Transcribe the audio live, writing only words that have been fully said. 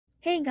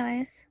Hey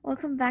guys,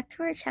 welcome back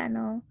to our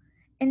channel.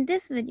 In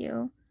this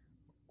video,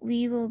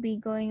 we will be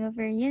going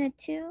over Unit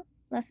 2,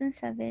 Lesson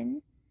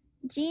 7,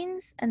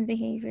 Genes and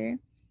Behavior,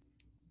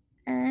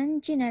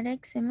 and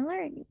Genetic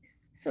Similarities.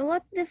 So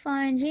let's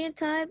define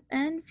genotype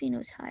and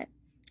phenotype.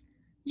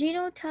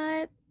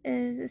 Genotype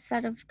is a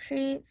set of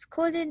traits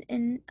coded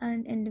in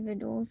an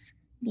individual's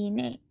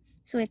DNA,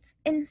 so it's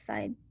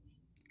inside.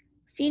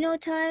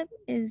 Phenotype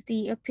is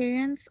the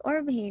appearance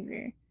or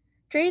behavior,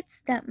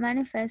 traits that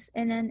manifest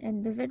in an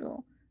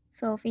individual.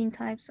 So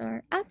phenotypes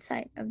are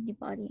outside of the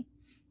body.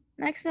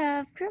 Next we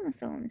have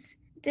chromosomes.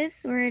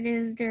 This word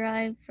is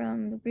derived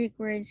from the Greek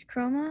words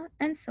chroma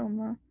and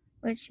soma,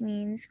 which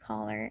means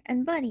color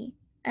and body.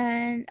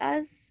 And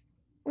as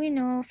we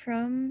know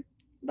from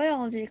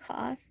biology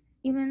class,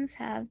 humans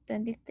have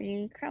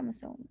 23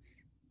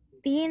 chromosomes.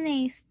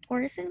 DNA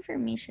stores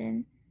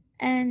information,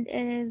 and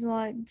it is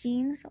what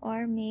genes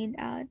are made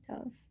out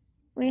of.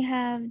 We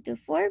have the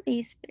four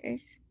base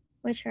pairs,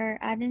 which are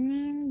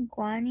adenine,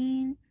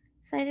 guanine,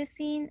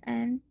 cytosine,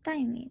 and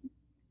thymine.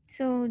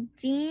 So,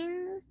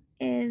 gene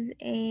is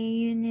a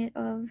unit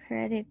of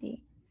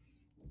heredity.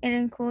 It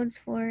encodes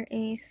for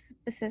a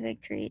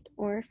specific trait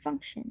or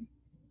function.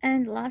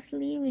 And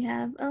lastly, we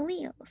have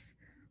alleles,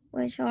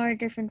 which are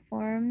different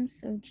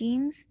forms of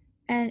genes,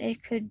 and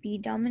it could be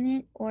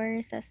dominant or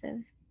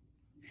recessive.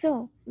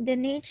 So, the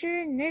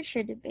nature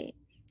nurture debate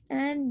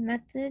and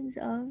methods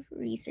of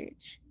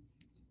research.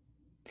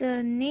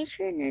 The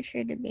nature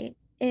nurture debate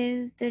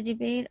is the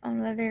debate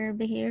on whether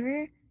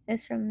behavior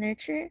is from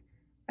nurture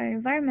or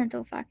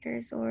environmental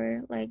factors,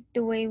 or like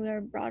the way we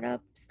are brought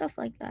up, stuff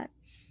like that,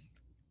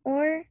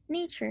 or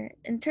nature,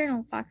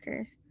 internal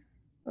factors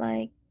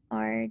like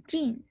our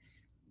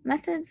genes.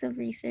 Methods of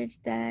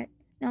research that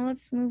Now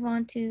let's move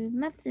on to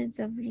methods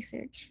of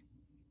research.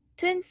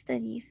 Twin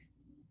studies.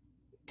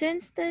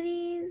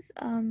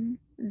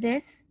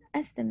 This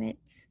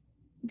estimates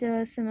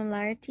the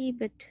similarity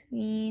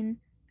between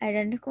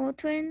identical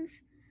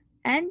twins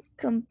and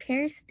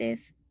compares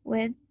this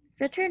with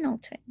fraternal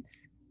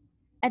twins.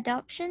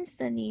 Adoption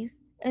studies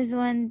is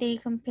when they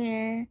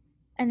compare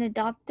an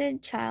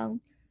adopted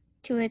child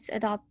to its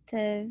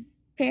adoptive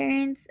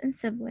parents and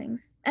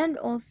siblings, and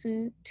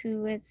also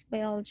to its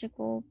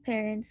biological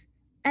parents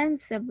and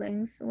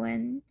siblings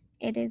when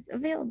it is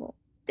available.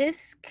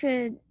 This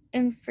could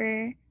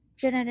infer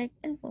genetic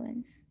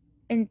influence.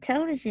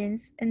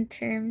 Intelligence, in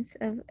terms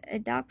of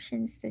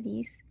adoption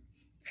studies,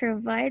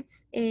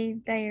 provides a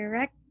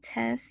direct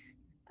test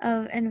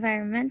of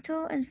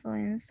environmental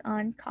influence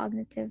on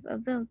cognitive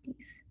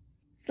abilities.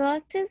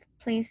 Selective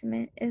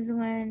placement is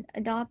when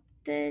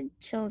adopted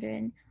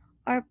children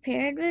are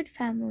paired with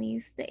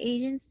families the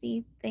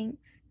agency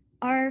thinks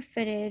are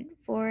fitted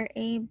for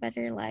a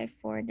better life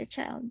for the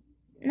child.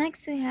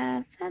 Next, we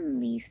have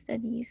family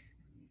studies.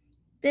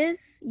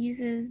 This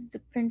uses the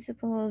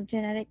principle of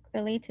genetic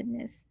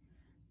relatedness,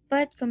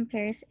 but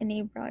compares in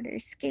a broader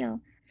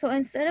scale. So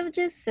instead of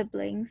just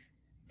siblings,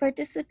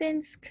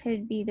 participants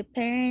could be the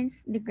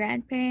parents, the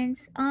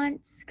grandparents,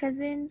 aunts,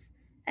 cousins,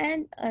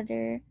 and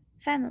other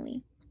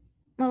family.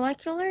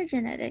 Molecular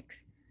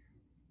genetics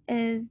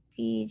is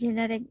the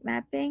genetic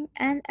mapping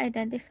and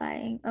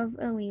identifying of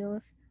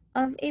alleles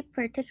of a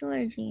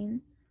particular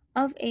gene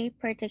of a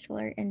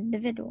particular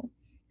individual.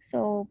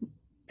 So,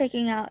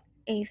 picking out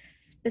a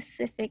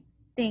specific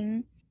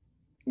thing,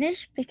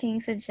 niche picking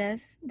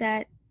suggests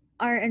that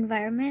our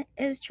environment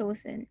is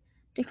chosen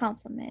to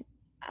complement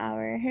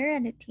our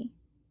heredity.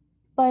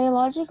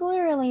 Biologically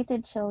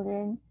related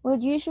children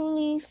would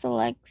usually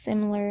select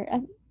similar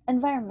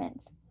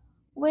environments,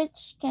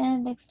 which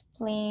can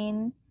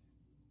explain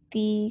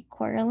the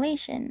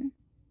correlation.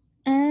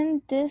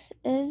 And this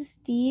is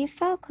the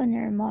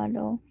Falconer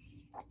model,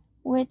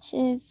 which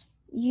is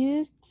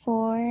used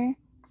for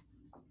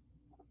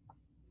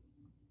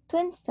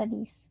twin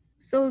studies.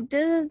 So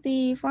this is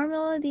the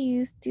formula they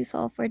used to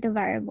solve for the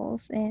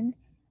variables in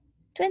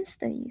twin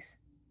studies.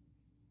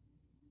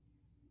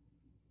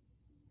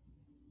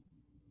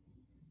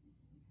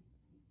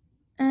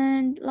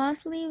 And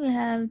lastly, we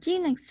have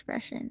gene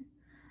expression.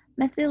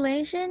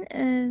 Methylation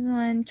is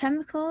when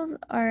chemicals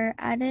are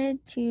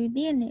added to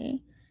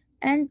DNA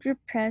and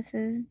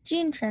represses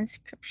gene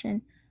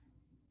transcription,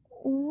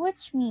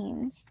 which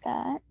means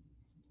that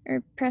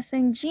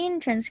repressing gene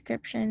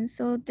transcription,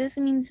 so this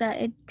means that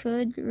it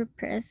could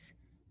repress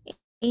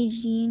a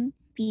gene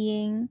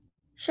being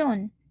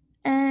shown.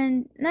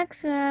 And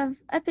next we have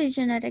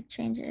epigenetic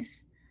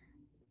changes.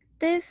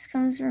 This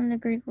comes from the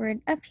Greek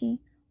word epi,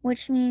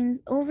 which means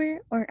over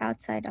or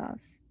outside of.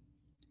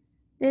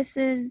 This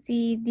is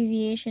the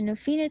deviation of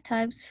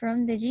phenotypes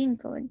from the gene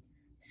code.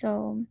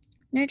 So,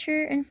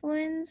 nurture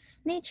influence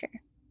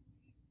nature.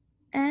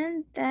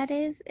 And that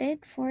is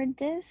it for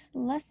this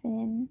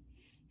lesson.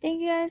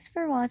 Thank you guys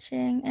for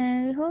watching,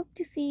 and we hope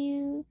to see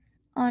you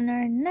on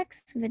our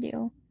next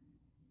video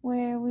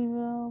where we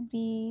will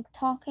be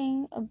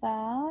talking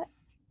about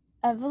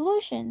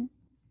evolution.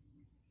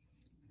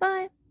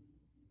 Bye!